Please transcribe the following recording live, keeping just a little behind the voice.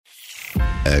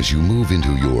As you move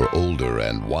into your older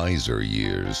and wiser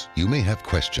years, you may have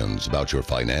questions about your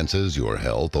finances, your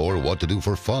health, or what to do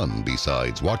for fun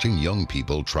besides watching young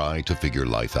people try to figure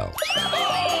life out.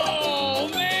 Oh,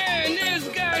 man, this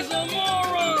guy's a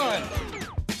moron!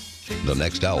 The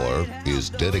next hour is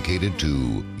dedicated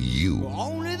to you.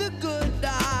 Only the good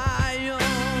die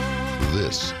young.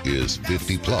 This is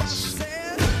 50 Plus.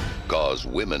 Cause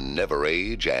women never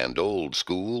age and old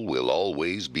school will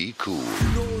always be cool.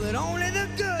 Know that only the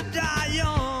good die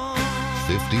young.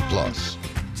 50 Plus.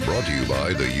 Brought to you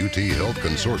by the UT Health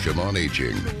Consortium on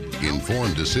Aging.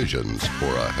 Informed decisions for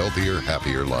a healthier,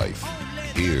 happier life.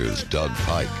 Here's Doug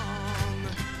Pike.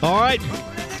 All right.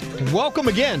 Welcome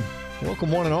again.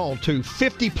 Welcome one and all to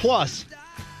 50 Plus,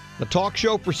 the talk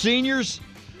show for seniors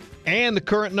and the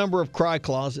current number of cry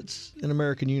closets in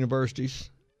American universities.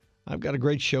 I've got a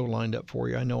great show lined up for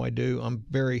you. I know I do. I'm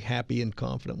very happy and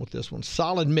confident with this one.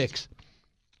 Solid mix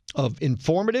of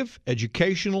informative,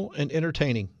 educational, and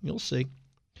entertaining. You'll see.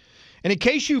 And in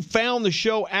case you found the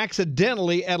show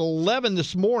accidentally at 11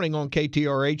 this morning on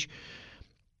KTRH,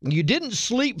 you didn't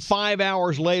sleep 5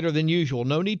 hours later than usual.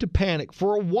 No need to panic.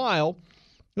 For a while,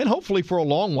 and hopefully for a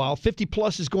long while, 50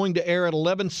 Plus is going to air at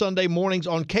 11 Sunday mornings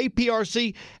on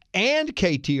KPRC and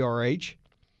KTRH.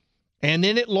 And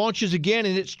then it launches again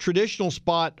in its traditional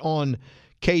spot on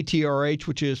KTRH,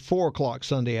 which is 4 o'clock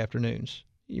Sunday afternoons.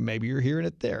 Maybe you're hearing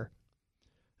it there.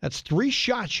 That's 3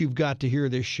 shots you've got to hear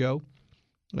this show.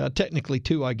 Technically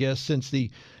 2, I guess, since the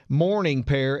morning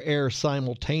pair airs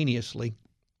simultaneously.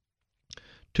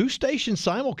 2-station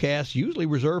simulcasts usually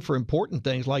reserved for important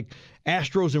things like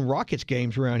Astros and Rockets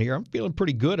games around here. I'm feeling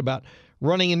pretty good about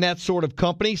running in that sort of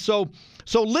company. So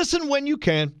listen when you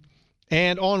can.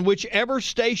 And on whichever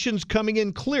station's coming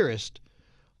in clearest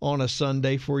on a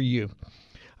Sunday for you.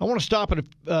 I want to stop at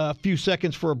a few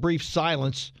seconds for a brief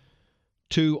silence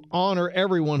to honor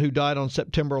everyone who died on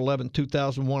September 11,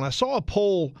 2001. I saw a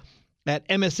poll at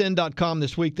MSN.com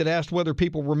this week that asked whether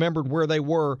people remembered where they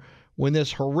were when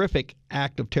this horrific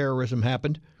act of terrorism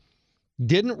happened.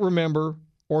 Didn't remember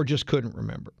or just couldn't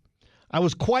remember. I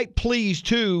was quite pleased,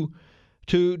 too,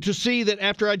 to see that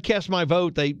after I'd cast my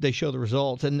vote, they show the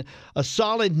results. And a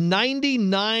solid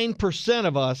 99%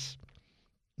 of us,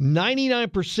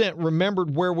 99%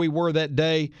 remembered where we were that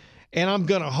day. And I'm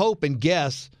going to hope and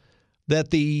guess that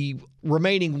the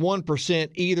remaining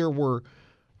 1% either were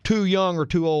too young or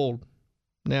too old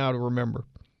now to remember.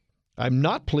 I'm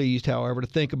not pleased, however, to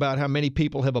think about how many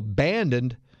people have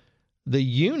abandoned the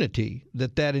unity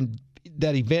that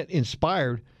event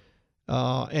inspired.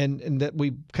 And that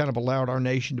we kind of allowed our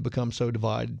nation to become so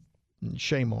divided.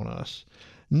 Shame on us.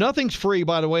 Nothing's free,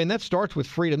 by the way, and that starts with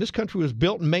freedom. This country was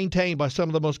built and maintained by some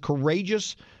of the most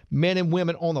courageous men and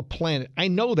women on the planet. I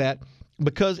know that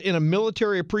because in a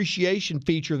military appreciation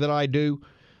feature that I do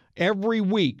every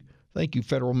week, thank you,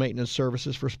 Federal Maintenance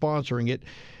Services, for sponsoring it,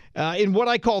 in what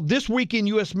I call This Week in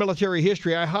U.S. Military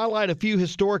History, I highlight a few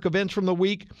historic events from the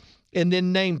week and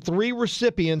then name 3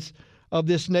 recipients of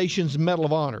this nation's Medal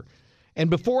of Honor. And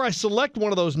before I select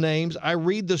one of those names, I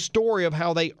read the story of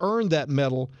how they earned that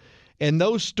medal. And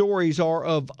those stories are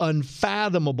of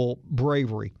unfathomable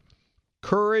bravery.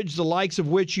 Courage, the likes of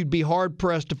which you'd be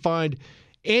hard-pressed to find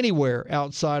anywhere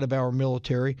outside of our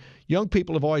military. Young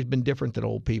people have always been different than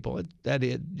old people. It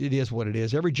is what it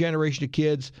is. Every generation of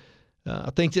kids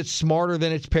thinks it's smarter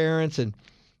than its parents, and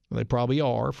they probably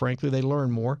are. Frankly, they learn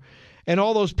more. And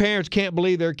all those parents can't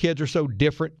believe their kids are so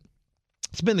different.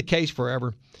 It's been the case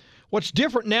forever. What's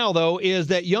different now, though, is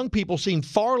that young people seem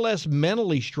far less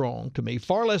mentally strong to me,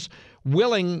 far less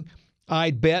willing,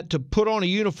 I'd bet, to put on a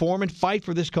uniform and fight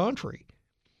for this country.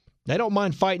 They don't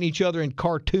mind fighting each other in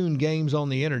cartoon games on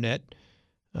the internet,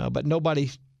 but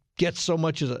nobody gets so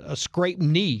much as a scraped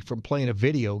knee from playing a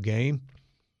video game.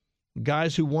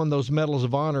 Guys who won those medals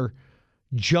of honor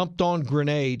jumped on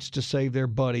grenades to save their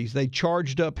buddies. They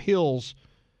charged up hills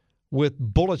with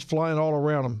bullets flying all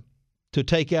around them to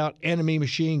take out enemy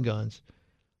machine guns.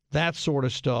 That sort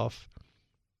of stuff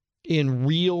in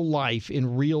real life,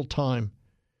 in real time.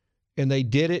 And they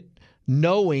did it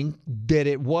knowing that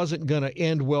it wasn't going to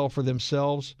end well for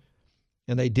themselves.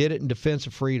 And they did it in defense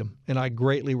of freedom. And I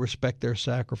greatly respect their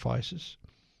sacrifices.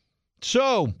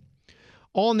 So,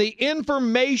 on the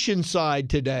information side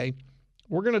today,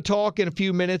 we're going to talk in a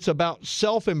few minutes about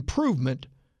self-improvement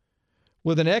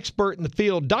with an expert in the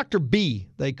field, Dr. B,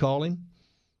 they call him.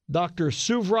 Dr.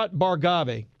 Suvrat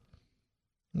Bhargave.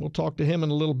 We'll talk to him in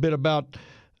a little bit about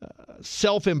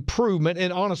self-improvement.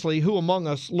 And honestly, who among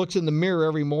us looks in the mirror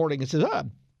every morning and says,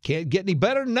 can't get any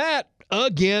better than that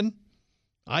again?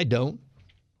 I don't.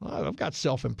 I've got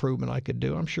self-improvement I could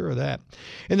do. I'm sure of that.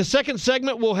 In the second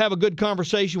segment, we'll have a good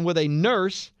conversation with a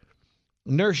nurse,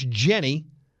 Nurse Jenny,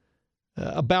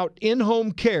 about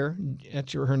in-home care.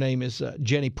 Her name is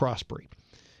Jenny Prosperi.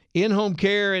 In-home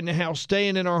care and how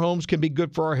staying in our homes can be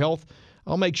good for our health.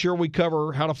 I'll make sure we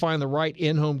cover how to find the right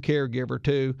in-home caregiver,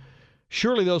 too.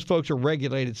 Surely those folks are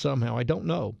regulated somehow. I don't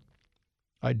know.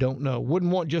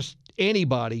 Wouldn't want just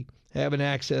anybody having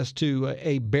access to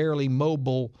a barely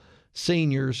mobile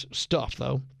senior's stuff,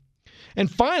 though.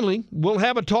 And finally, we'll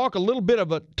have a little bit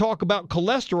of a talk about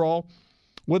cholesterol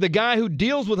with a guy who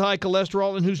deals with high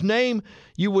cholesterol and whose name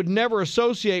you would never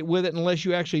associate with it unless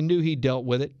you actually knew he dealt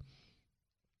with it.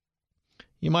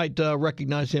 You might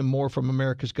recognize him more from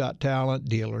America's Got Talent,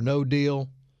 Deal or No Deal.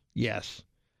 Yes,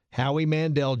 Howie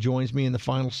Mandel joins me in the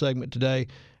final segment today,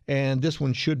 and this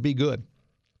one should be good.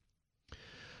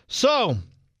 So,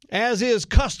 as is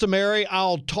customary,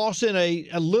 I'll toss in a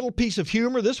little piece of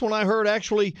humor. This one I heard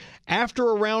actually after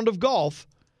a round of golf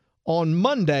on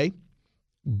Monday.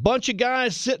 Bunch of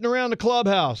guys sitting around the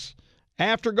clubhouse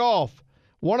after golf.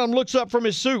 One of them looks up from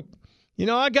his soup.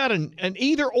 I got an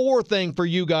either-or thing for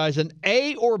you guys, an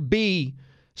A or B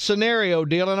scenario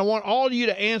deal, and I want all of you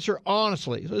to answer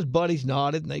honestly. So his buddies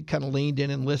nodded, and they kind of leaned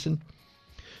in and listened.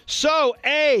 So,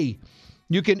 A,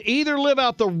 you can either live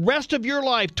out the rest of your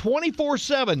life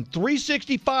 24/7,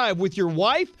 365 with your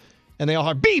wife, and they all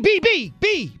have B, B, B,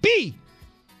 B, B.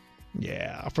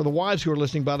 Yeah, for the wives who are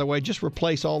listening, by the way, just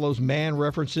replace all those man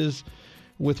references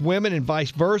with women and vice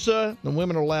versa. The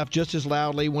women will laugh just as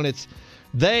loudly when it's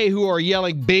they who are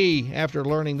yelling B after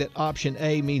learning that option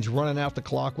A means running out the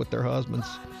clock with their husbands.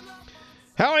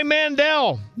 Howie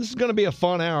Mandel, this is going to be a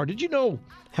fun hour. Did you know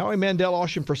Howie Mandel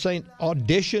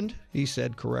auditioned, he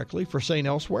said correctly, for St.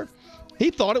 Elsewhere?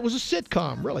 He thought it was a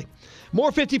sitcom, really.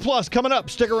 More 50 Plus coming up.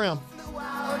 Stick around.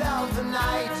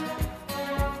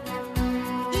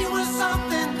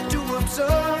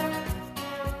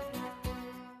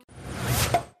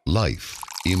 Life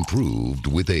improved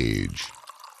with age.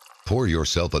 Pour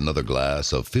yourself another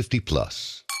glass of 50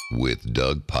 Plus with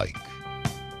Doug Pike.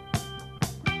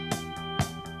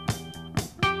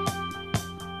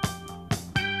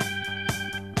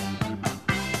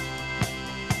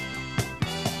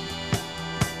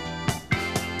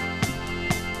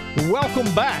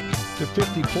 Welcome back to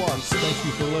 50 Plus. Thank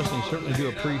you for listening. Certainly do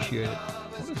appreciate it.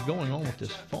 What is going on with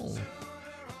this phone?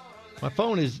 My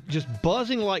phone is just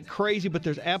buzzing like crazy, but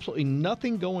there's absolutely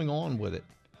nothing going on with it.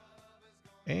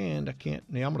 And I can't.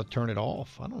 I'm going to turn it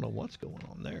off. I don't know what's going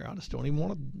on there. I just don't even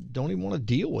want to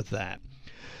deal with that.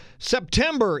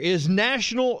 September is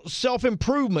National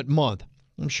Self-Improvement Month.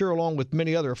 I'm sure along with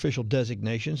many other official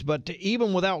designations, but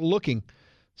even without looking,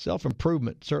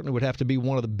 self-improvement certainly would have to be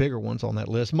one of the bigger ones on that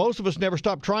list. Most of us never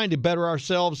stop trying to better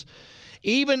ourselves,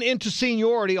 even into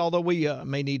seniority, although we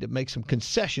may need to make some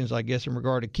concessions, I guess, in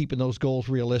regard to keeping those goals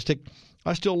realistic.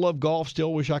 I still love golf,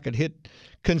 still wish I could hit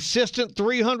consistent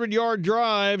 300-yard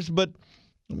drives, but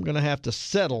I'm going to have to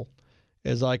settle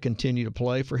as I continue to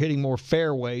play for hitting more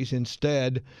fairways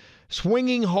instead.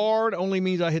 Swinging hard only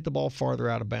means I hit the ball farther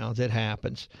out of bounds. It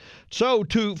happens. So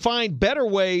to find better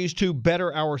ways to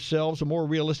better ourselves, a more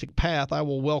realistic path, I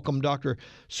will welcome Dr.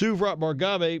 Suvrat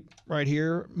Bhargave right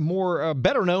here,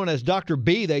 better known as Dr.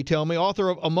 B, they tell me, author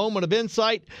of A Moment of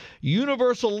Insight,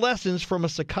 Universal Lessons from a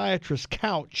Psychiatrist's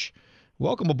Couch.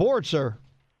 Welcome aboard, sir.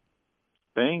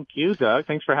 Thank you, Doug.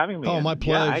 Thanks for having me. Oh, my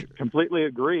pleasure. Yeah, I completely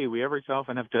agree. We every so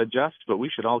often have to adjust, but we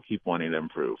should all keep wanting to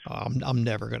improve. I'm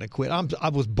never going to quit. I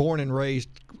was born and raised.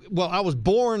 Well, I was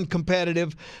born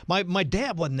competitive. My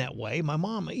dad wasn't that way. My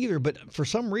mom either. But for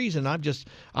some reason,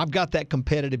 I've got that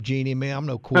competitive gene in me. I'm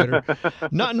no quitter.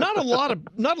 not a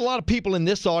lot of people in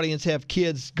this audience have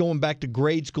kids going back to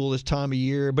grade school this time of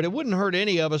year. But it wouldn't hurt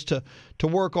any of us to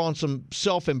work on some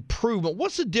self-improvement.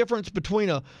 What's the difference between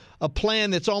a plan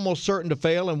that's almost certain to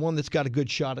fail and one that's got a good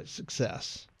shot at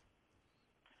success?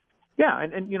 Yeah,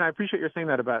 and I appreciate your saying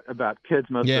that about kids.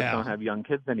 Most of us don't have young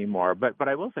kids anymore. But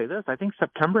I will say this. I think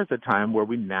September is a time where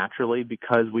we naturally,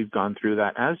 because we've gone through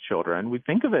that as children, we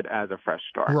think of it as a fresh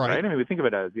start, right? I mean, we think of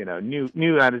it as,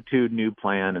 new attitude, new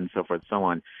plan, and so forth, so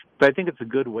on. But I think it's a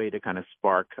good way to kind of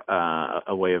spark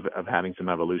a way of having some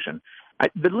evolution.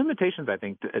 The limitations, I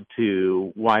think,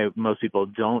 to why most people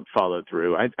don't follow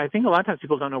through, I think a lot of times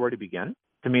people don't know where to begin.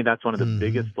 To me, that's one of the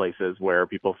biggest places where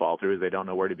people fall through is they don't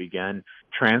know where to begin.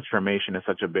 Transformation is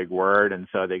such a big word, and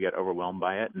so they get overwhelmed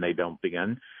by it, and they don't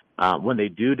begin. When they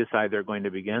do decide they're going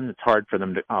to begin, it's hard for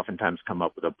them to oftentimes come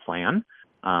up with a plan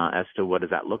as to what does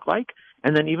that look like.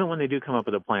 And then even when they do come up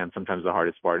with a plan, sometimes the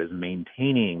hardest part is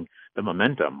maintaining the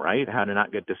momentum, right? How to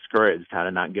not get discouraged, how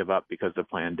to not give up because the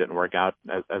plan didn't work out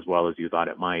as well as you thought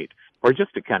it might, or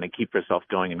just to kind of keep yourself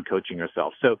going and coaching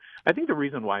yourself. So I think the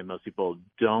reason why most people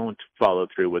don't follow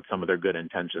through with some of their good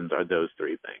intentions are those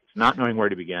three things: not knowing where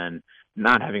to begin,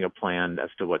 not having a plan as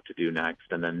to what to do next,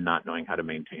 and then not knowing how to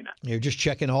maintain it. You're just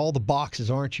checking all the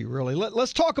boxes, aren't you, really?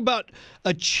 Let's talk about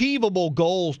achievable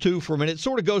goals, too, for a minute. It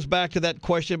sort of goes back to that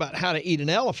question about how to eat an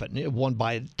elephant, one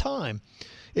bite at a time.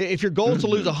 If your goal is to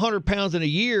lose 100 pounds in a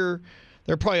year,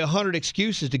 there are probably 100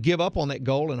 excuses to give up on that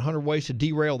goal and 100 ways to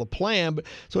derail the plan.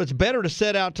 So it's better to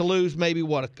set out to lose maybe,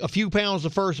 a few pounds the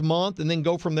first month and then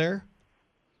go from there?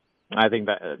 I think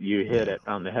that you hit it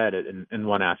on the head in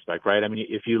one aspect, right? I mean,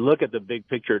 if you look at the big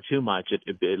picture too much,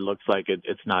 it looks like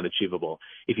it's not achievable.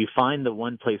 If you find the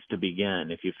one place to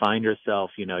begin, if you find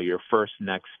yourself, your first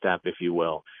next step, if you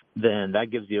will, then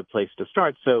that gives you a place to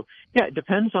start. So, yeah, it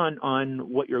depends on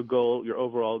what your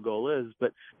overall goal is.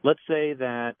 But let's say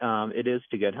that it is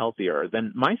to get healthier.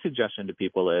 Then my suggestion to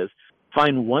people is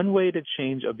find one way to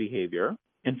change a behavior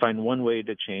and find one way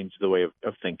to change the way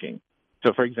of thinking.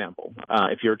 So, for example,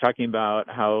 if you're talking about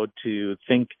how to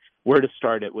think, where to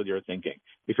start it with your thinking.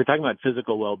 If you're talking about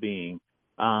physical well-being,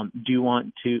 do you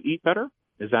want to eat better?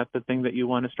 Is that the thing that you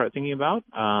want to start thinking about?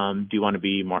 Do you want to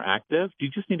be more active? Do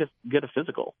you just need to get a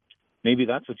physical? Maybe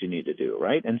that's what you need to do,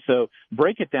 right? And so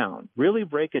break it down. Really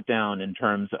break it down in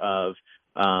terms of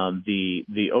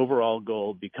the overall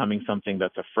goal becoming something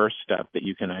that's a first step that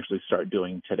you can actually start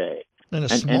doing today. And a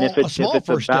small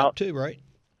first step, too, right?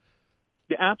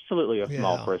 Absolutely a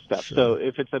small first step. Sure. So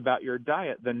if it's about your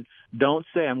diet, then don't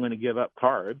say I'm going to give up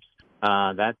carbs.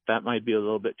 That might be a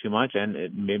little bit too much, and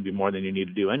it may be more than you need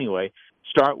to do anyway.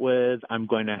 Start with I'm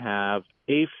going to have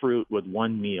a fruit with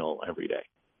one meal every day.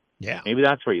 Yeah. Maybe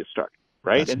that's where you start,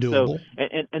 right? That's doable. So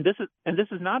and this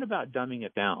is not about dumbing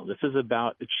it down. This is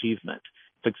about achievement.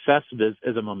 Success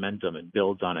is a momentum. It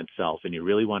builds on itself, and you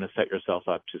really want to set yourself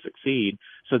up to succeed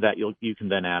so that you can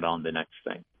then add on the next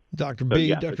thing. Dr. B,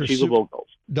 yes, Dr. achievable goals.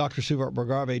 Dr. Suvart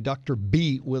Bargave, Dr.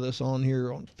 B with us on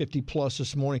here on 50 Plus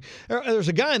this morning. There's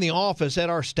a guy in the office at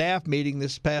our staff meeting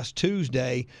this past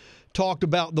Tuesday talked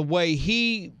about the way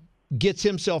he gets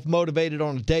himself motivated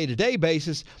on a day-to-day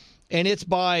basis, and it's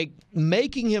by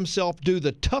making himself do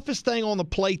the toughest thing on the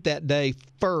plate that day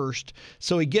first,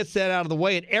 so he gets that out of the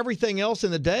way, and everything else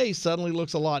in the day suddenly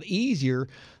looks a lot easier.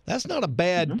 That's not a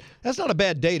bad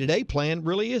day-to-day plan,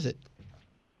 really, is it?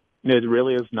 It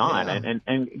really is not. Yeah.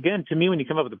 And again, to me, when you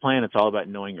come up with a plan, it's all about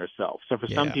knowing yourself. So for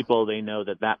some people, they know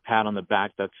that pat on the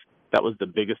back, that was the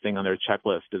biggest thing on their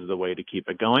checklist, is the way to keep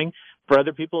it going. For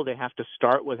other people, they have to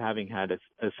start with having had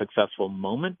a successful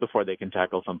moment before they can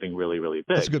tackle something really, really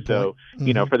big. That's a good point.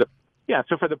 So,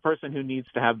 so for the person who needs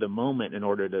to have the moment in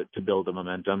order to build the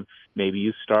momentum, maybe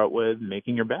you start with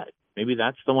making your bed. Maybe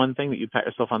that's the one thing that you pat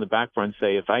yourself on the back for and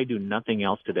say, if I do nothing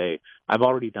else today, I've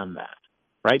already done that.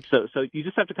 Right. So you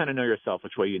just have to kind of know yourself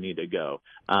which way you need to go.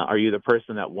 Are you the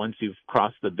person that once you've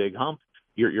crossed the big hump,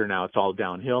 you're now it's all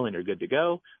downhill and you're good to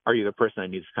go? Are you the person that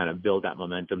needs to kind of build that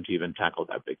momentum to even tackle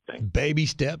that big thing? Baby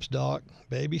steps, Doc.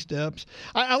 Baby steps.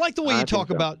 I like the way you talk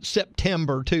about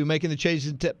September, too, making the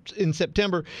changes in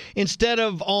September instead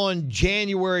of on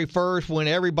January 1st when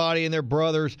everybody and their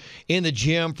brothers in the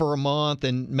gym for a month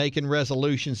and making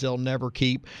resolutions they'll never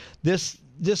keep. This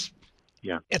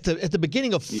Yeah. At the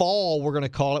beginning of fall, we're going to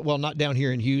call it. Well, not down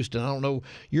here in Houston. I don't know.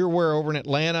 You're where over in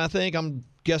Atlanta, I think. I'm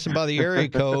guessing by the area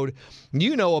code.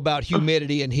 You know about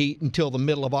humidity and heat until the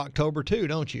middle of October, too,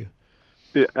 don't you?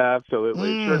 Yeah,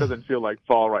 absolutely. It sure doesn't feel like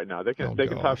fall right now. They can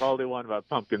talk all they want about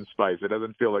pumpkin spice. It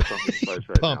doesn't feel like pumpkin spice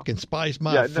right now. Pumpkin spice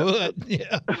my foot.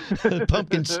 Yeah.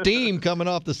 Pumpkin steam coming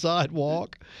off the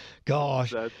sidewalk.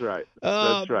 Gosh. That's right.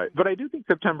 That's right. But I do think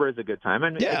September is a good time.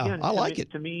 And again, I like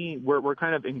it. To me, we're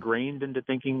kind of ingrained into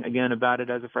thinking again about it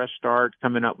as a fresh start,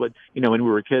 coming up with, when we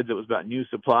were kids, it was about new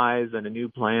supplies and a new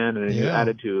plan and a new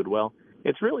attitude. Well,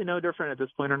 it's really no different at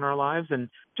this point in our lives. And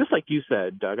just like you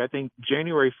said, Doug, I think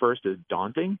January 1st is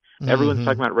daunting. Everyone's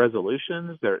talking about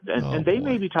resolutions. They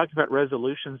may be talking about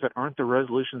resolutions that aren't the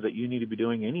resolutions that you need to be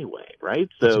doing anyway, right?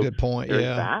 So that's a good point. There's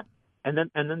that. And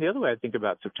then the other way I think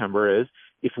about September is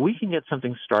if we can get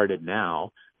something started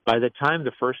now, by the time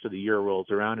the first of the year rolls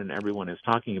around and everyone is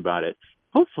talking about it,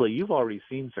 hopefully you've already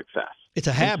seen success. It's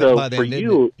a habit by then, for you,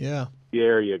 isn't it? Yeah.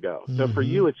 There you go. So for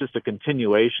you, it's just a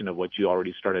continuation of what you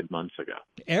already started months ago.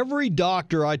 Every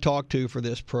doctor I talk to for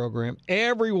this program,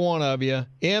 every one of you,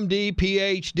 MD,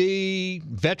 PhD,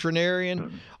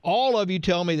 veterinarian, all of you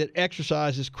tell me that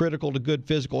exercise is critical to good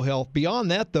physical health.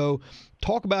 Beyond that, though,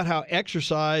 talk about how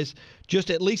exercise, just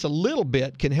at least a little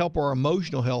bit, can help our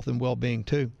emotional health and well-being,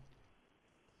 too.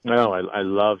 No, I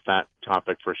love that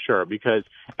topic for sure, because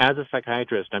as a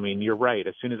psychiatrist, I mean, you're right.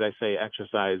 As soon as I say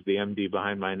exercise, the MD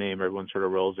behind my name, everyone sort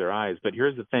of rolls their eyes. But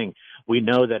here's the thing. We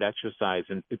know that exercise,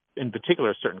 and in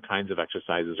particular, certain kinds of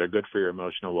exercises are good for your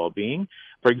emotional well-being.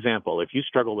 For example, if you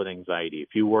struggle with anxiety, if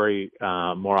you worry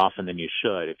more often than you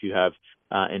should, if you have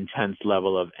intense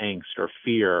level of angst or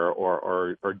fear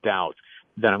or doubt,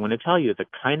 then I'm going to tell you the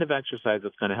kind of exercise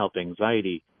that's going to help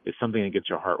anxiety is something that gets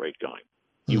your heart rate going.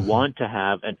 You want to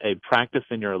have a practice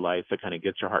in your life that kind of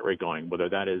gets your heart rate going, whether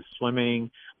that is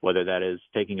swimming, whether that is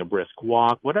taking a brisk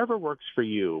walk, whatever works for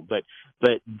you. But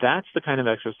that's the kind of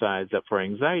exercise that for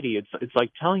anxiety, it's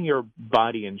like telling your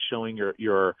body and showing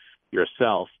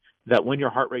yourself that when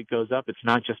your heart rate goes up, it's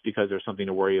not just because there's something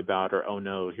to worry about or, oh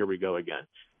no, here we go again.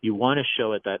 You want to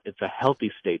show it that it's a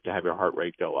healthy state to have your heart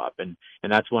rate go up. And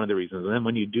that's one of the reasons. And then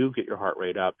when you do get your heart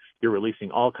rate up, you're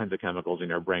releasing all kinds of chemicals in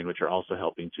your brain, which are also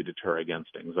helping to deter against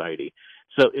anxiety.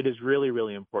 So it is really,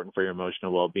 really important for your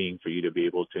emotional well-being for you to be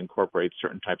able to incorporate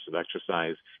certain types of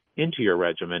exercise into your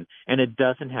regimen. And it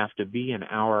doesn't have to be an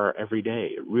hour every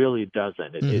day. It really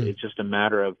doesn't. It's just a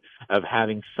matter of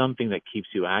having something that keeps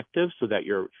you active so that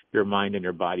your mind and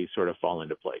your body sort of fall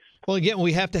into place. Well, again,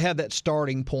 we have to have that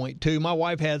starting point, too. My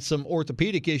wife had some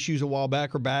orthopedic issues a while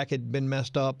back. Her back had been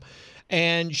messed up,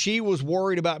 and she was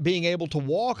worried about being able to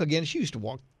walk again. She used to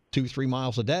walk 2-3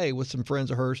 miles a day with some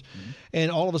friends of hers, and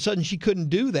all of a sudden she couldn't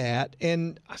do that.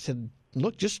 And I said,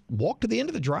 look, just walk to the end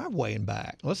of the driveway and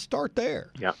back. Let's start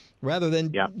there. Yeah. Rather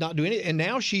than not doing it. And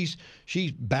now she's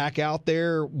back out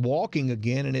there walking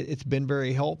again, and it's been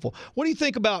very helpful. What do you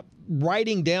think about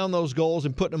writing down those goals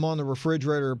and putting them on the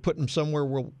refrigerator or putting them somewhere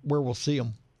where we'll see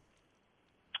them?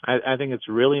 I think it's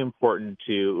really important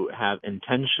to have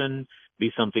intention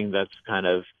be something that's kind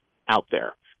of out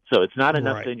there. So it's not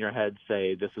enough to in your head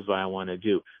say, this is what I want to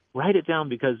do. Write it down,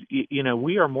 because,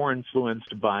 we are more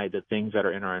influenced by the things that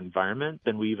are in our environment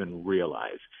than we even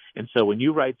realize. And so when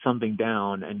you write something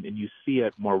down and you see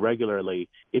it more regularly,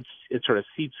 it sort of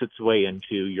seeps its way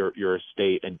into your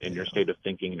state and your state of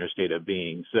thinking and your state of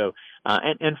being. So,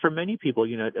 and for many people,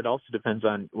 it also depends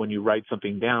on when you write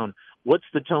something down, what's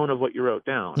the tone of what you wrote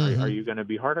down? Are you going to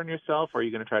be hard on yourself, or are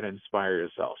you going to try to inspire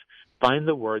yourself? Find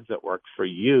the words that work for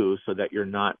you so that you're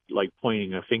not like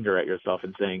pointing a finger at yourself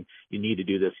and saying, you need to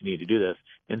do this, you need to do this.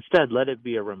 Instead, let it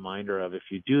be a reminder of, if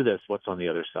you do this, what's on the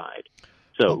other side.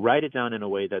 So write it down in a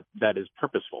way that is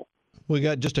purposeful. We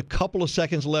got just a couple of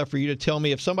seconds left for you to tell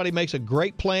me, if somebody makes a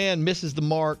great plan, misses the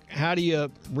mark, how do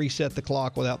you reset the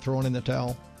clock without throwing in the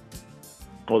towel?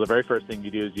 Well, the very first thing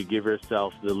you do is you give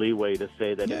yourself the leeway to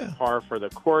say that it's par for the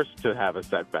course to have a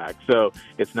setback. So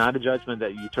it's not a judgment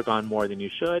that you took on more than you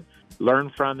should.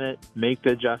 Learn from it, make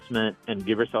the adjustment, and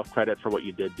give yourself credit for what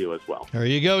you did do as well. There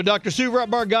you go. Dr. Subrat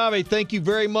Bhargave, thank you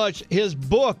very much. His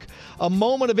book, A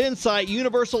Moment of Insight,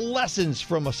 Universal Lessons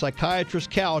from a Psychiatrist's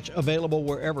Couch, available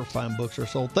wherever fine books are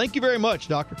sold. Thank you very much,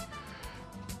 Doctor.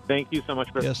 Thank you so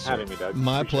much for having me, Doug.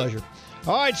 My pleasure.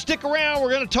 All right, stick around.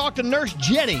 We're going to talk to Nurse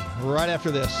Jenny right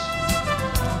after this.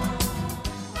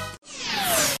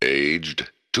 Aged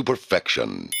to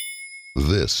perfection.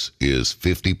 This is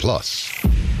 50 Plus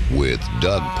with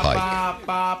Doug Pike. All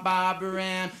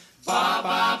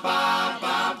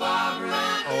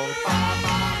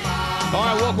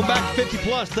right, welcome back to 50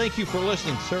 Plus. Thank you for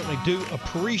listening. Certainly do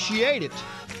appreciate it.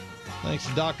 Thanks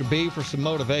to Dr. B for some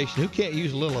motivation. Who can't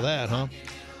use a little of that, huh?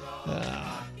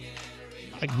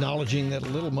 Acknowledging that a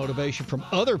little motivation from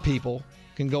other people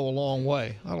can go a long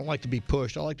way. I don't like to be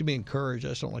pushed. I like to be encouraged. I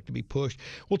just don't like to be pushed.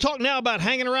 We'll talk now about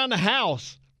hanging around the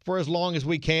house for as long as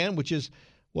we can, which is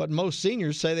what most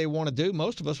seniors say they want to do.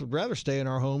 Most of us would rather stay in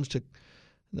our homes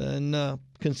than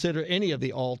consider any of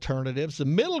the alternatives. The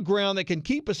middle ground that can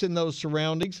keep us in those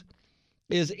surroundings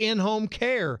is in-home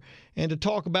care. And to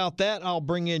talk about that, I'll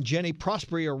bring in Jenny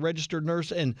Prospery, a registered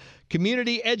nurse and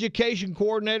community education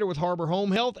coordinator with Harbor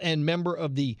Home Health and member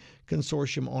of the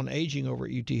Consortium on Aging over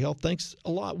at UT Health. Thanks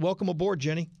a lot. Welcome aboard,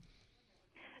 Jenny.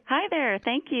 Hi there.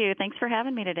 Thank you. Thanks for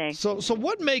having me today. So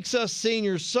what makes us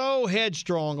seniors so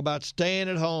headstrong about staying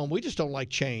at home? We just don't like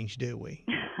change, do we?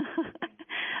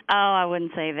 Oh, I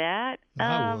wouldn't say that.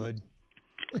 I would.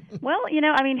 Well,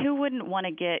 who wouldn't want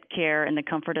to get care in the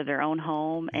comfort of their own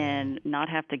home and not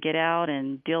have to get out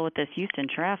and deal with this Houston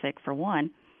traffic, for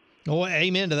one? Oh,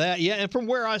 amen to that. Yeah, and from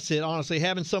where I sit, honestly,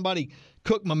 having somebody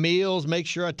cook my meals, make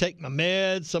sure I take my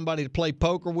meds, somebody to play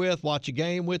poker with, watch a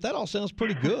game with, that all sounds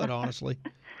pretty good, honestly.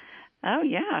 Oh,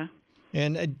 yeah.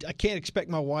 And I can't expect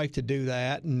my wife to do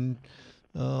that, and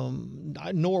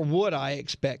nor would I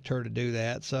expect her to do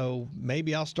that. So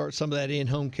maybe I'll start some of that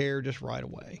in-home care just right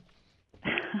away.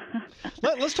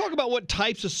 Let's talk about what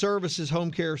types of services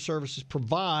home care services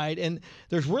provide. And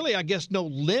there's really, I guess, no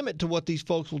limit to what these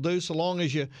folks will do so long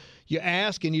as you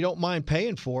ask and you don't mind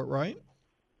paying for it, right?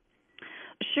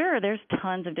 Sure. There's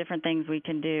tons of different things we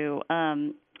can do.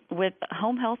 With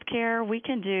home health care, we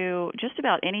can do just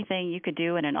about anything you could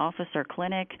do in an office or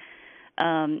clinic,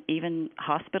 even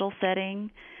hospital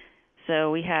setting.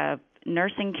 So we have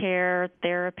nursing care,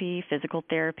 therapy, physical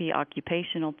therapy,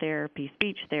 occupational therapy,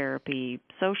 speech therapy,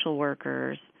 social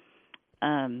workers.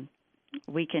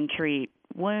 We can treat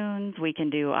wounds. We can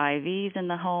do IVs in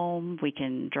the home. We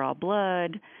can draw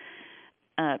blood.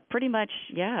 Pretty much,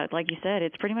 yeah, like you said,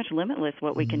 it's pretty much limitless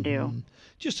what we can do.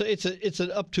 Just it's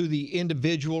up to the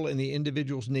individual and the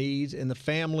individual's needs and the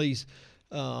family's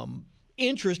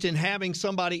interest in having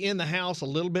somebody in the house a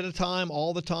little bit of time,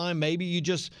 all the time. Maybe you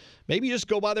just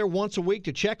go by there once a week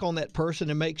to check on that person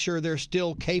and make sure they're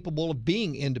still capable of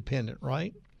being independent,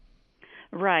 right?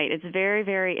 Right. It's very,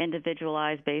 very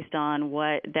individualized based on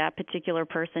what that particular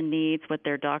person needs, what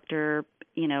their doctor,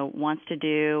 wants to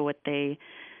do, what they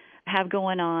have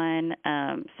going on.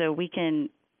 So we can,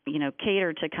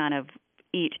 cater to kind of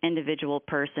each individual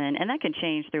person, and that can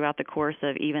change throughout the course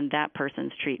of even that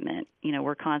person's treatment.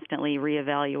 We're constantly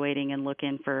reevaluating and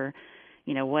looking for,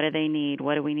 what do they need?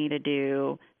 What do we need to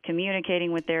do?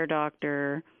 Communicating with their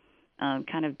doctor,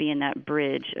 kind of being that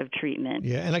bridge of treatment.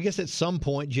 Yeah, and I guess at some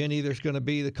point, Jenny, there's going to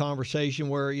be the conversation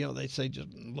where, they say, just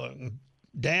look,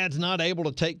 Dad's not able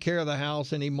to take care of the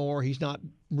house anymore. He's not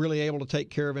really able to take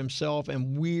care of himself,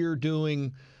 and we're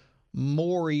doing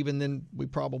more even than we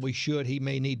probably should. He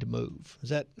may need to move. Does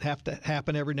that have to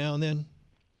happen every now and then?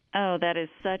 Oh, that is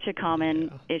such a common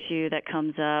issue that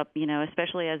comes up,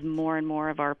 especially as more and more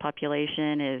of our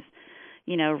population is,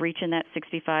 reaching that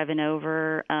 65 and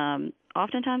over.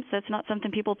 Oftentimes that's not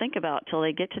something people think about till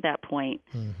they get to that point.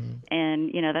 Mm-hmm.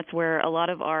 And, that's where a lot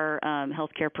of our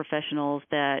healthcare professionals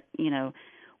that,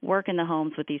 work in the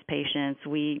homes with these patients,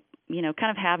 we,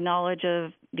 kind of have knowledge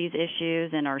of these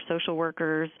issues, and our social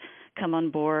workers come on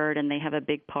board, and they have a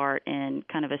big part in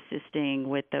kind of assisting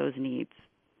with those needs.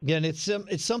 Yeah, and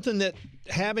it's something that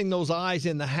having those eyes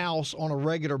in the house on a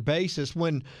regular basis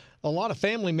when a lot of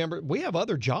family members, we have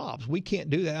other jobs. We can't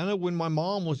do that. I know when my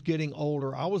mom was getting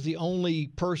older, I was the only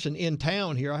person in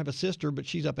town here. I have a sister, but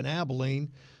she's up in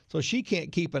Abilene, so she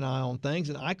can't keep an eye on things,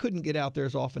 and I couldn't get out there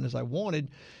as often as I wanted.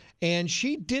 And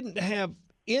she didn't have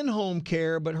in-home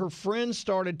care, but her friends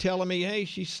started telling me, hey,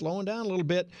 she's slowing down a little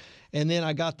bit. And then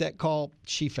I got that call,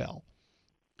 she fell.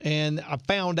 And I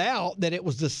found out that it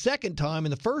was the second time,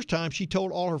 and the first time she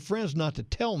told all her friends not to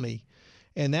tell me.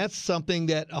 And that's something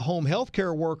that a home health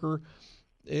care worker,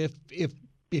 if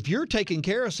you're taking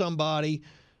care of somebody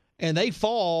and they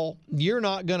fall, you're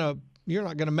not gonna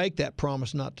make that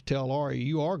promise not to tell, are you?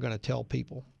 You are gonna tell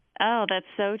people. Oh, that's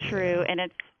so true. Yeah. And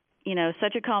it's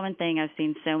such a common thing I've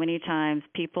seen so many times.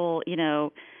 People,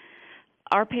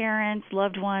 our parents,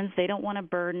 loved ones, they don't want to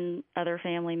burden other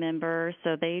family members,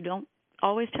 so they don't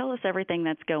always tell us everything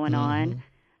that's going on.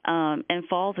 And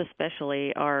falls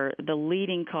especially are the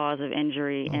leading cause of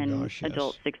injury in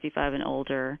adults 65 and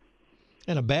older.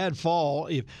 And a bad fall,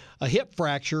 if a hip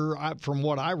fracture, from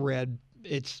what I read,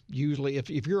 it's usually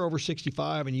if you're over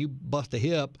 65 and you bust a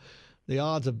hip, the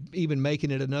odds of even making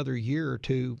it another year or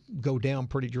two go down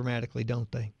pretty dramatically, don't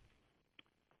they?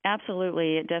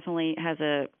 Absolutely. It definitely has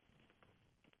a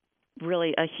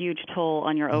huge toll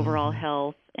on your overall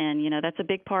health. And, that's a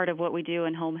big part of what we do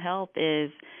in home health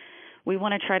is we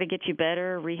want to try to get you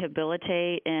better,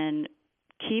 rehabilitate, and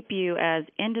keep you as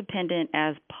independent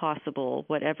as possible,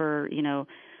 whatever,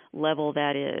 level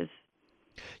that is.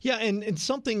 Yeah, and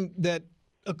something that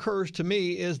occurs to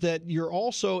me is that you're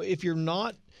also, if you're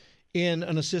not in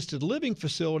an assisted living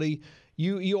facility,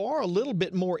 you are a little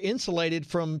bit more insulated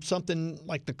from something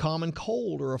like the common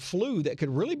cold or a flu that could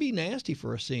really be nasty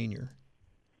for a senior.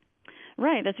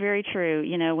 Right, that's very true.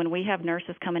 When we have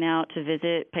nurses coming out to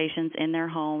visit patients in their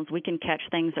homes, we can catch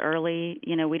things early.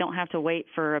 We don't have to wait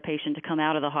for a patient to come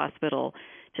out of the hospital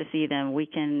to see them. We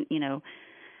can,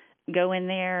 go in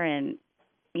there and,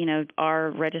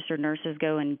 our registered nurses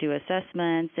go and do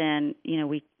assessments, and,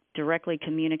 we directly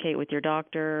communicate with your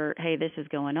doctor, hey, this is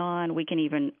going on. We can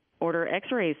even order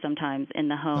x-rays sometimes in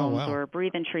the homes or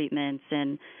breathing treatments,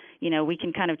 and, we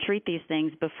can kind of treat these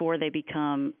things before they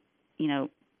become,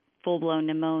 full-blown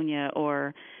pneumonia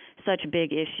or such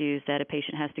big issues that a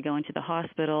patient has to go into the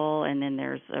hospital, and then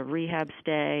there's a rehab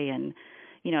stay, and,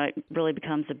 it really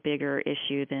becomes a bigger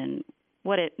issue than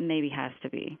what it maybe has to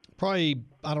be. Probably,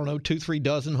 2-3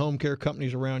 dozen home care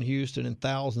companies around Houston and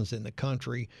thousands in the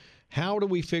country. How do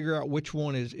we figure out which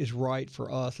one is right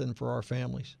for us and for our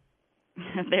families?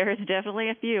 There is definitely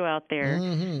a few out there.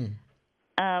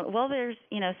 Mm-hmm. Well, there's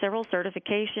several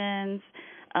certifications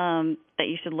that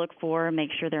you should look for. Make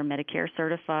sure they're Medicare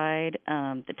certified.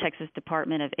 The Texas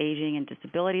Department of Aging and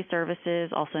Disability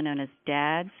Services, also known as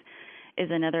DADS, is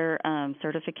another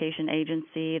certification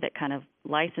agency that kind of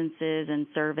licenses and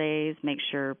surveys, make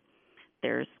sure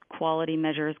there's quality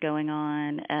measures going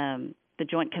on. The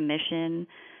Joint Commission,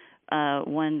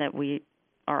 one that we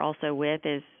are also with,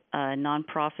 is a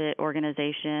nonprofit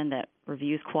organization that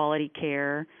reviews quality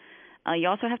care. You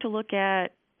also have to look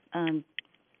at,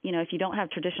 if you don't have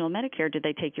traditional Medicare, did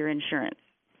they take your insurance?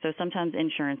 So sometimes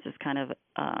insurance is kind of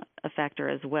a factor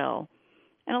as well.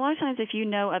 And a lot of times if you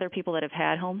know other people that have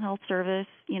had home health service,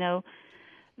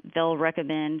 they'll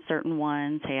recommend certain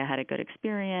ones. Hey, I had a good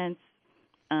experience.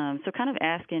 So kind of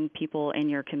asking people in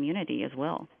your community as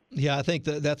well. Yeah, I think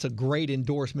that's a great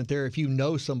endorsement there. If you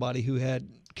know somebody who had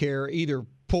care either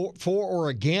for or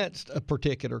against a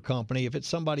particular company, if it's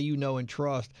somebody you know and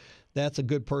trust, that's a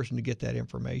good person to get that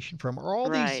information from.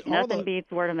 Nothing beats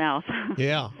word of mouth.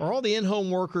 Yeah. Are all the in-home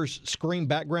workers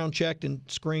background checked and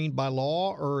screened by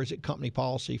law, or is it company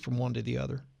policy from one to the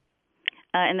other?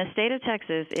 In the state of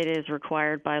Texas, it is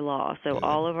required by law. So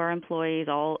all of our employees,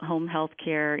 all home health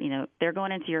care, they're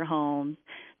going into your homes.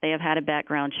 They have had a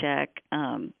background check.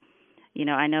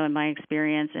 I know in my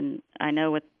experience, and I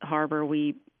know with Harbor,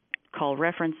 we call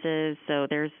references. So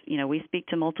there's, we speak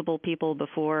to multiple people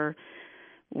before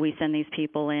we send these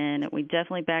people in. We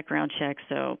definitely background check.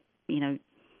 So,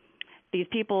 these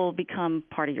people become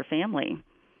part of your family.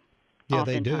 Yeah,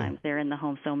 Oftentimes, they do. They're in the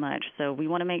home so much. So we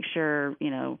want to make sure,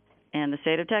 and the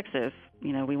state of Texas,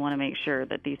 we want to make sure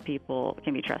that these people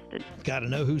can be trusted. Got to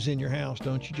know who's in your house,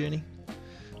 don't you, Jenny?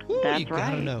 Ooh, That's you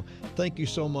got to know. Thank you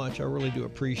so much. I really do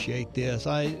appreciate this.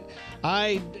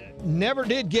 I never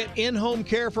did get in-home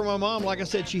care for my mom. Like I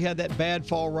said, she had that bad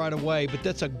fall right away. But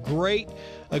that's a great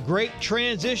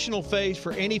transitional phase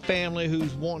for any family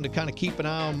who's wanting to kind of keep an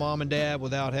eye on mom and dad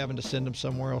without having to send them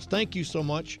somewhere else. Thank you so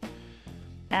much.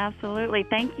 Absolutely.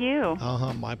 Thank you.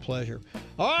 My pleasure.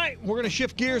 All right, we're going to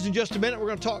shift gears in just a minute. We're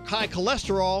going to talk high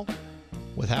cholesterol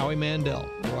with Howie Mandel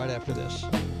right after this.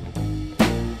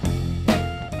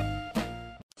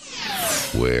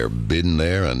 Where been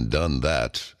there and done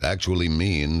that actually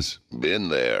means been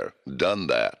there, done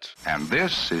that. And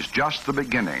this is just the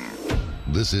beginning.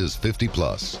 This is 50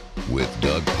 Plus with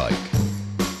Doug Pike.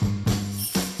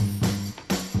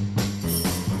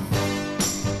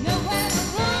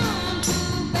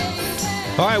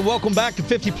 All right, welcome back to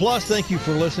 50 Plus. Thank you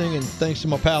for listening, and thanks to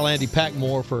my pal Andy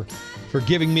Packmore for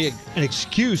giving me an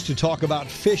excuse to talk about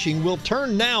fishing. We'll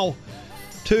turn now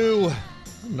to,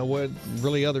 I don't know what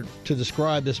really other to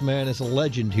describe this man as a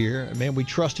legend here. A man we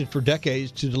trusted for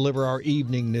decades to deliver our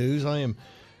evening news. I am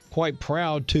quite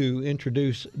proud to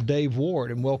introduce Dave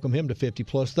Ward and welcome him to 50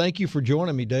 Plus. Thank you for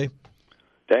joining me, Dave.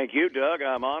 Thank you, Doug.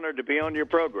 I'm honored to be on your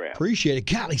program. Appreciate it.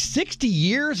 Golly, 60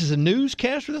 years as a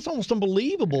newscaster? That's almost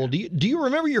unbelievable. Do you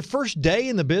remember your first day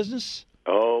in the business?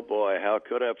 Oh, boy, how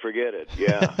could I forget it?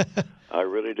 Yeah, I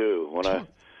really do. When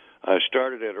I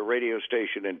started at a radio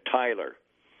station in Tyler.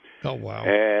 Oh, wow.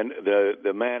 And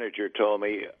the manager told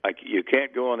me, you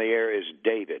can't go on the air as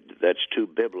David. That's too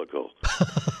biblical.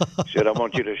 He said, I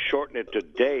want you to shorten it to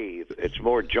Dave. It's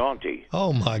more jaunty.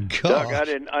 Oh, my God. Doug, I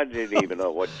didn't even know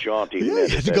what jaunty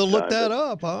meant. You had to go look that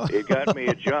up, huh? It got me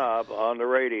a job on the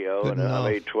radio, and I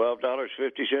made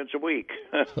 $12.50 a week.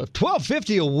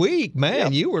 $12.50 a week? Man,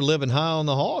 yep. You were living high on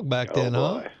the hog back then, boy.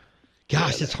 huh?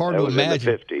 Gosh, yeah, it's hard to imagine.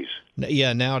 In the 50s.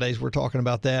 Yeah, nowadays we're talking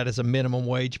about that as a minimum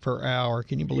wage per hour.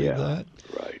 Can you believe that?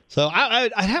 Right. So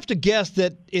I'd have to guess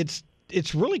that it's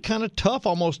really kind of tough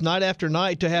almost night after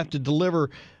night to have to deliver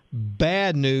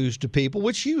bad news to people,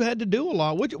 which you had to do a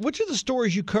lot. Which of the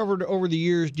stories you covered over the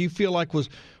years do you feel like was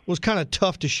kind of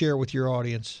tough to share with your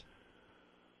audience?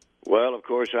 Well, of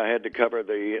course, I had to cover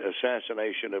the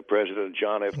assassination of President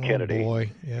John F. Kennedy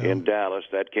in Dallas.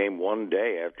 That came one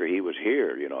day after he was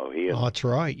here. That's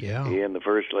right, yeah. He and the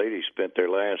First Lady spent their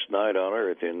last night on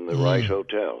Earth in the Rice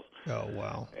Hotel. Oh,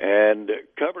 wow. And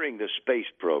covering the space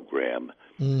program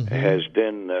has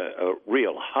been a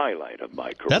real highlight of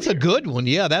my career. That's a good one,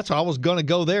 yeah. I was going to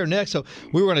go there next. So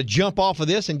we were going to jump off of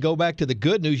this and go back to the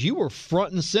good news. You were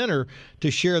front and center to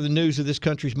share the news of this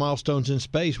country's milestones in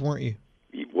space, weren't you?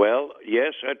 Well,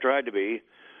 yes, I tried to be.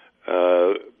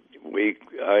 I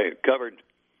covered.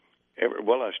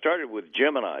 I started with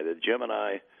Gemini, the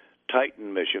Gemini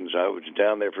Titan missions. I was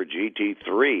down there for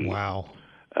GT3. Wow.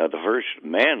 The first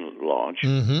man launch,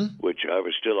 which I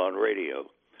was still on radio,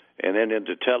 and then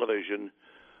into television,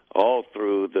 all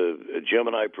through the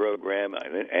Gemini program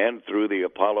and through the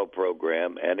Apollo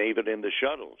program, and even in the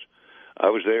shuttles. I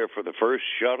was there for the first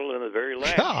shuttle and the very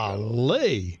last shuttle.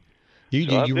 Golly.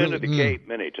 I've been to the Cape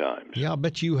many times. Yeah, I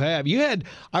bet you have.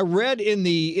 I read in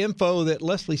the info that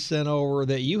Leslie sent over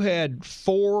that you had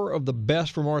 4 of the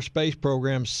best from our space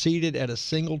program seated at a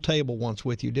single table once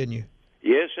with you, didn't you?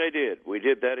 Yes, I did. We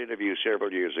did that interview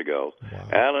several years ago. Wow.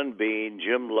 Alan Bean,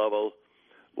 Jim Lovell,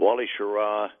 Wally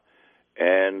Schirra,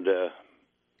 and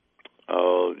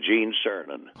Gene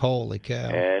Cernan. Holy cow.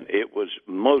 And it was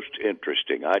most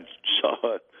interesting. I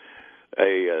saw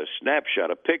a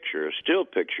snapshot, a still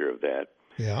picture of that.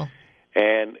 Yeah.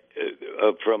 And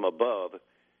from above,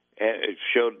 and it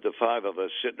showed the 5 of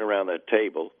us sitting around that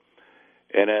table.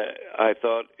 And I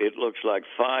thought it looks like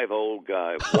 5 old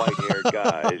guys, white-haired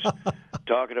guys,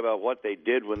 talking about what they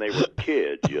did when they were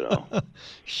kids,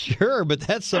 Sure, but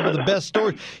that's some of the best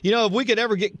stories. If we could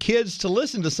ever get kids to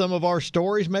listen to some of our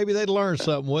stories, maybe they'd learn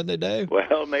something, wouldn't they, Dave?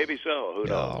 Well, maybe so. Who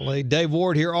knows? Dave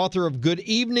Ward here, author of Good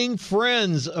Evening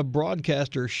Friends. A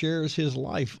broadcaster shares his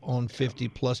life on 50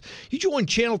 Plus. You joined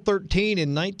Channel 13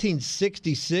 in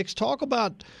 1966. Talk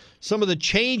about some of the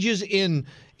changes in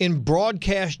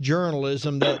broadcast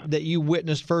journalism that you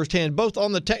witnessed firsthand, both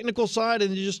on the technical side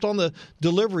and just on the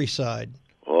delivery side.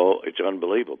 Oh, it's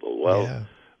unbelievable. Well,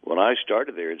 when I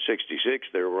started there in 66,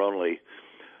 there were only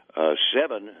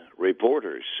 7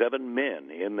 reporters, 7 men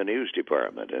in the news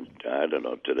department. And I don't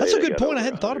know, today that's a good point. I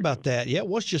hadn't thought about that. Yeah, it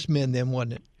was just men then,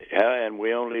 wasn't it? Yeah, and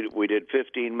we did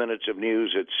 15 minutes of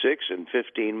news at 6 and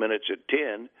 15 minutes at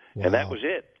 10, and that was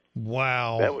it.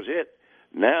 Wow. That was it.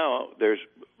 Now there's,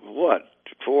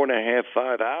 4.5,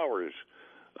 5 hours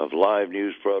of live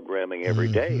news programming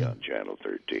every day on Channel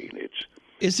 13.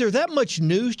 Is there that much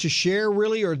news to share,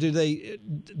 really, or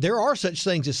there are such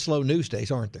things as slow news days,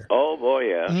 aren't there? Oh, boy,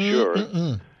 yeah, sure.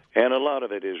 And a lot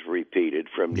of it is repeated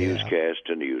from newscast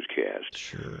to newscast.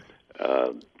 Sure.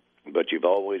 But you've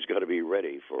always got to be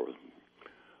ready for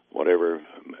whatever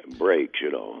breaks,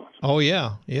 Oh,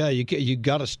 yeah. Yeah, you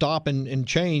got to stop and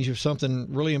change if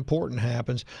something really important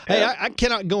happens. Hey, I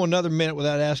cannot go another minute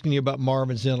without asking you about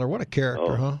Marvin Zindler. What a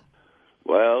character, huh?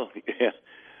 Well, yeah,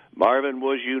 Marvin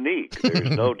was unique.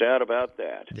 There's no doubt about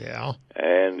that. Yeah.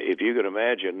 And if you could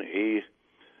imagine,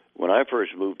 when I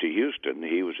first moved to Houston,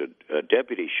 he was a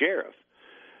deputy sheriff.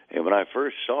 And when I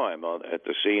first saw him at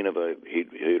the scene of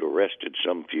he'd arrested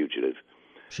some fugitive.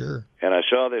 Sure. And I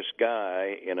saw this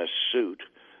guy in a suit.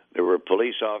 There were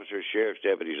police officers, sheriff's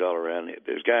deputies all around.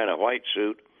 This guy in a white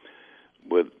suit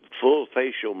with full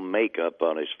facial makeup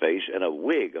on his face and a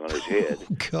wig on his head.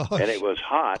 Oh, gosh. And it was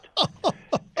hot.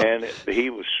 And he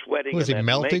was sweating. Was he that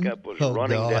melting? Makeup was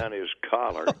running down his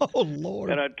collar. Oh, Lord.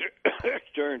 And I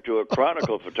turned to a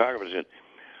Chronicle photographer and said,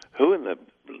 "Who in the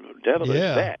devil is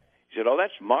that?" He said, "Oh,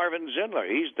 that's Marvin Zindler.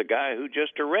 He's the guy who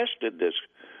just arrested this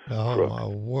crook." My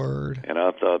word. And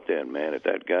I thought then, man, if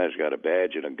that guy's got a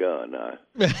badge and a gun,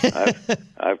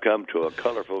 I've come to a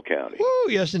colorful county. Woo,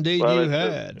 yes, indeed, you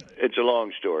had. It's a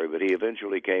long story, but he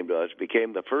eventually came to us,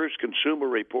 became the first consumer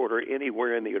reporter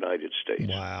anywhere in the United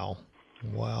States.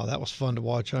 Wow, that was fun to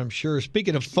watch, I'm sure.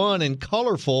 Speaking of fun and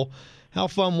colorful, how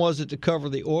fun was it to cover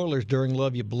the Oilers during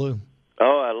Love You Blue?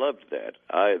 Oh, I loved that.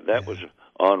 That was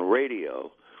on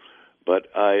radio. But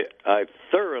I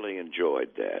thoroughly enjoyed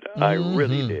that. I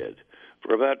really did.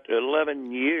 For about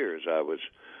 11 years, I was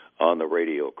on the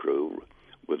radio crew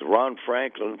with Ron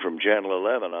Franklin from Channel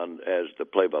 11 as the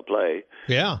play-by-play.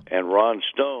 Yeah. And Ron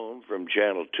Stone from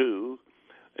Channel 2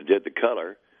 did the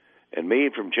color. And me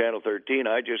from Channel 13,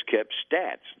 I just kept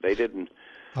stats. They didn't.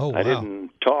 Oh, wow. I didn't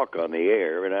talk on the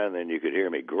air, and then you could hear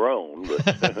me groan.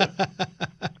 But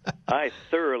I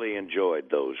thoroughly enjoyed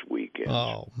those weekends.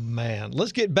 Oh, man.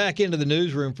 Let's get back into the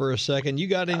newsroom for a second. You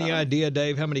got any idea,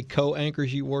 Dave, how many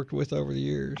co-anchors you worked with over the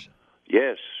years?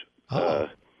 Yes.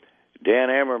 Dan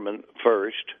Ammerman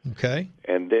first. Okay.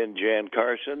 And then Jan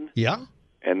Carson. Yeah.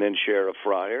 And then Sheriff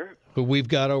Fryer. Who we've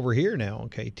got over here now on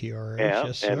KTRH. Yeah,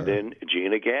 yes, sir. and then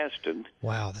Gina Gaston.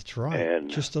 Wow, that's right. And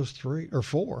just those 3 or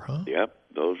 4, huh? Yep,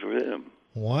 those were them.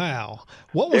 Wow.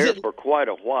 What was there it? For quite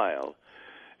a while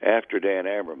after Dan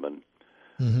Ammerman,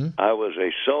 I was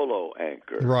a solo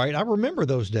anchor. Right, I remember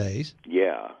those days.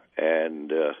 Yeah,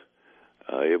 and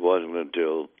it wasn't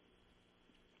until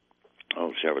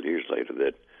several years later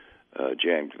that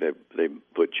they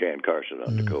put Jan Carson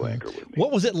on the co-anchor with me.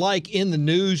 What was it like in the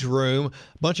newsroom?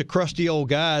 A bunch of crusty old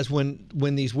guys when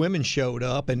these women showed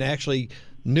up and actually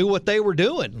knew what they were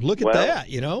doing. Look at that,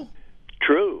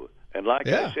 True. And like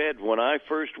I said, when I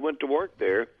first went to work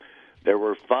there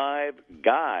were 5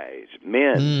 guys,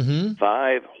 men,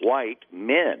 5 white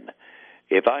men.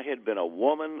 If I had been a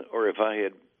woman or if I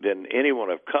had been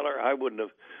anyone of color, I wouldn't have,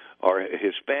 or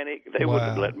Hispanic, they wouldn't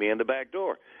have let me in the back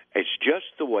door. It's just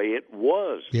the way it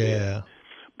was. Yeah.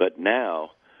 But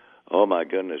now, oh my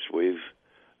goodness,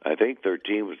 I think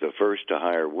 13 was the first to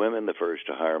hire women, the first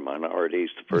to hire minorities,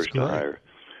 the first to hire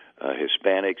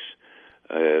Hispanics.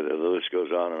 The list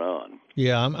goes on and on.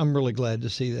 Yeah, I'm really glad to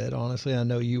see that, honestly. I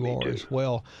know you are as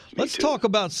well. Let's talk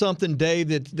about something, Dave,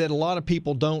 that a lot of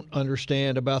people don't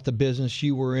understand about the business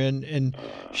you were in, and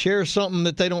share something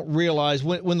that they don't realize.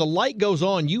 When the light goes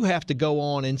on, you have to go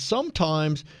on, and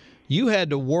sometimes you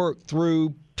had to work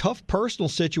through tough personal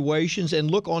situations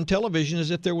and look on television as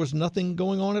if there was nothing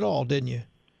going on at all, didn't you?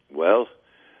 Well,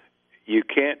 you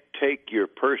can't take your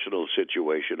personal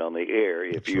situation on the air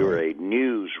if you're a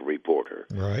news reporter.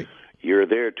 Right. You're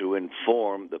there to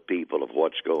inform the people of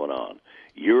what's going on.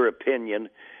 Your opinion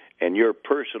and your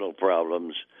personal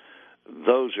problems,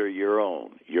 those are your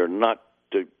own. You're not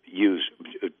to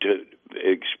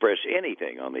express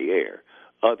anything on the air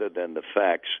other than the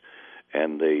facts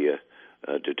and the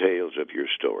details of your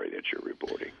story that you're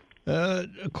reporting.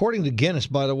 According to Guinness,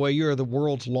 by the way, you're the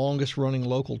world's longest-running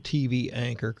local TV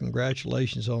anchor.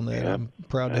 Congratulations on that. Yeah, I'm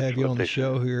proud to have you on the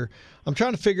show here. I'm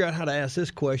trying to figure out how to ask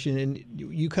this question, and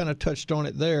you kind of touched on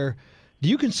it there. Do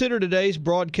you consider today's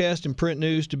broadcast and print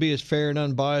news to be as fair and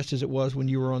unbiased as it was when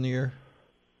you were on the air?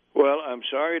 Well, I'm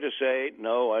sorry to say,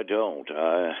 no, I don't.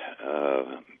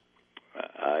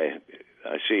 I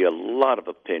see a lot of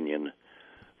opinion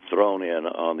thrown in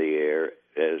on the air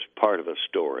as part of a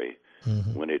story.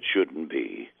 Mm-hmm. When it shouldn't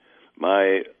be.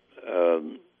 The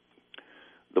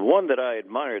one that I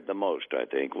admired the most, I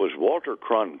think, was Walter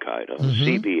Cronkite on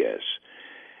CBS.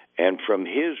 And from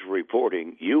his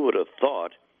reporting, you would have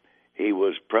thought he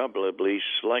was probably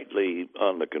slightly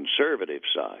on the conservative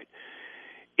side.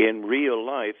 In real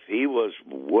life, he was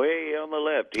way on the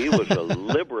left. He was a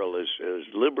liberal, as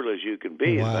liberal as you can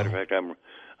be. Wow. As a matter of fact,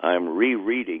 I'm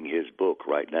rereading his book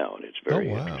right now, and it's very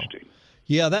interesting.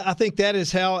 Yeah, I think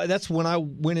that's when I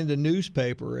went into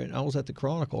newspaper, and I was at the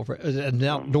Chronicle as an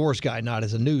outdoors guy, not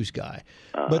as a news guy.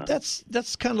 But that's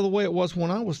kind of the way it was when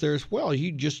I was there as well.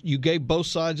 You gave both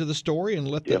sides of the story and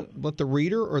let the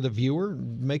reader or the viewer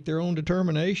make their own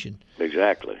determination.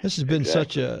 Exactly. This has been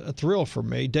such a thrill for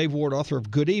me. Dave Ward, author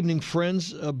of Good Evening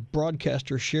Friends, a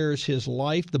broadcaster shares his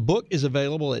life. The book is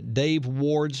available at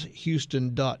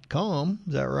davewardshouston.com.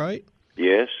 Is that right?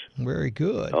 Yes. Very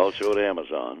good. Also at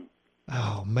Amazon.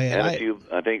 Oh, man. And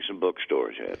I think some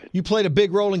bookstores have it. You played a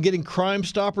big role in getting Crime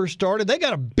Stoppers started. They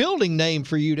got a building name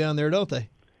for you down there, don't they?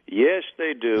 Yes,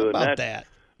 they do. How about that?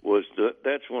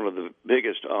 That's one of the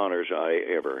biggest honors I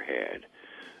ever had.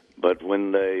 But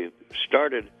when they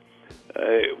started,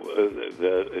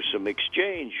 some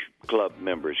exchange club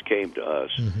members came to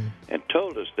us and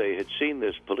told us they had seen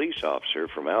this police officer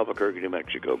from Albuquerque, New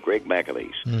Mexico, Greg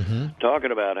McAleese,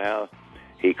 talking about how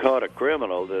he caught a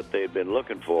criminal that they'd been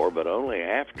looking for, but only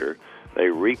after they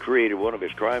recreated one of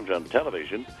his crimes on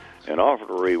television and offered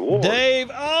a reward.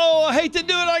 Dave, I hate to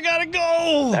do it. I got to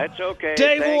go. That's okay.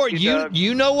 Dave Ward, Doug.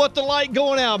 you know what the light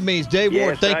going out means. Dave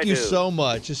Ward, thank you do. so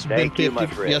much. This has Thank been 50. You, my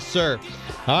friend. Yes, sir.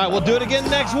 All right, we'll do it again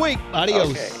next week. Adios.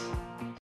 Okay.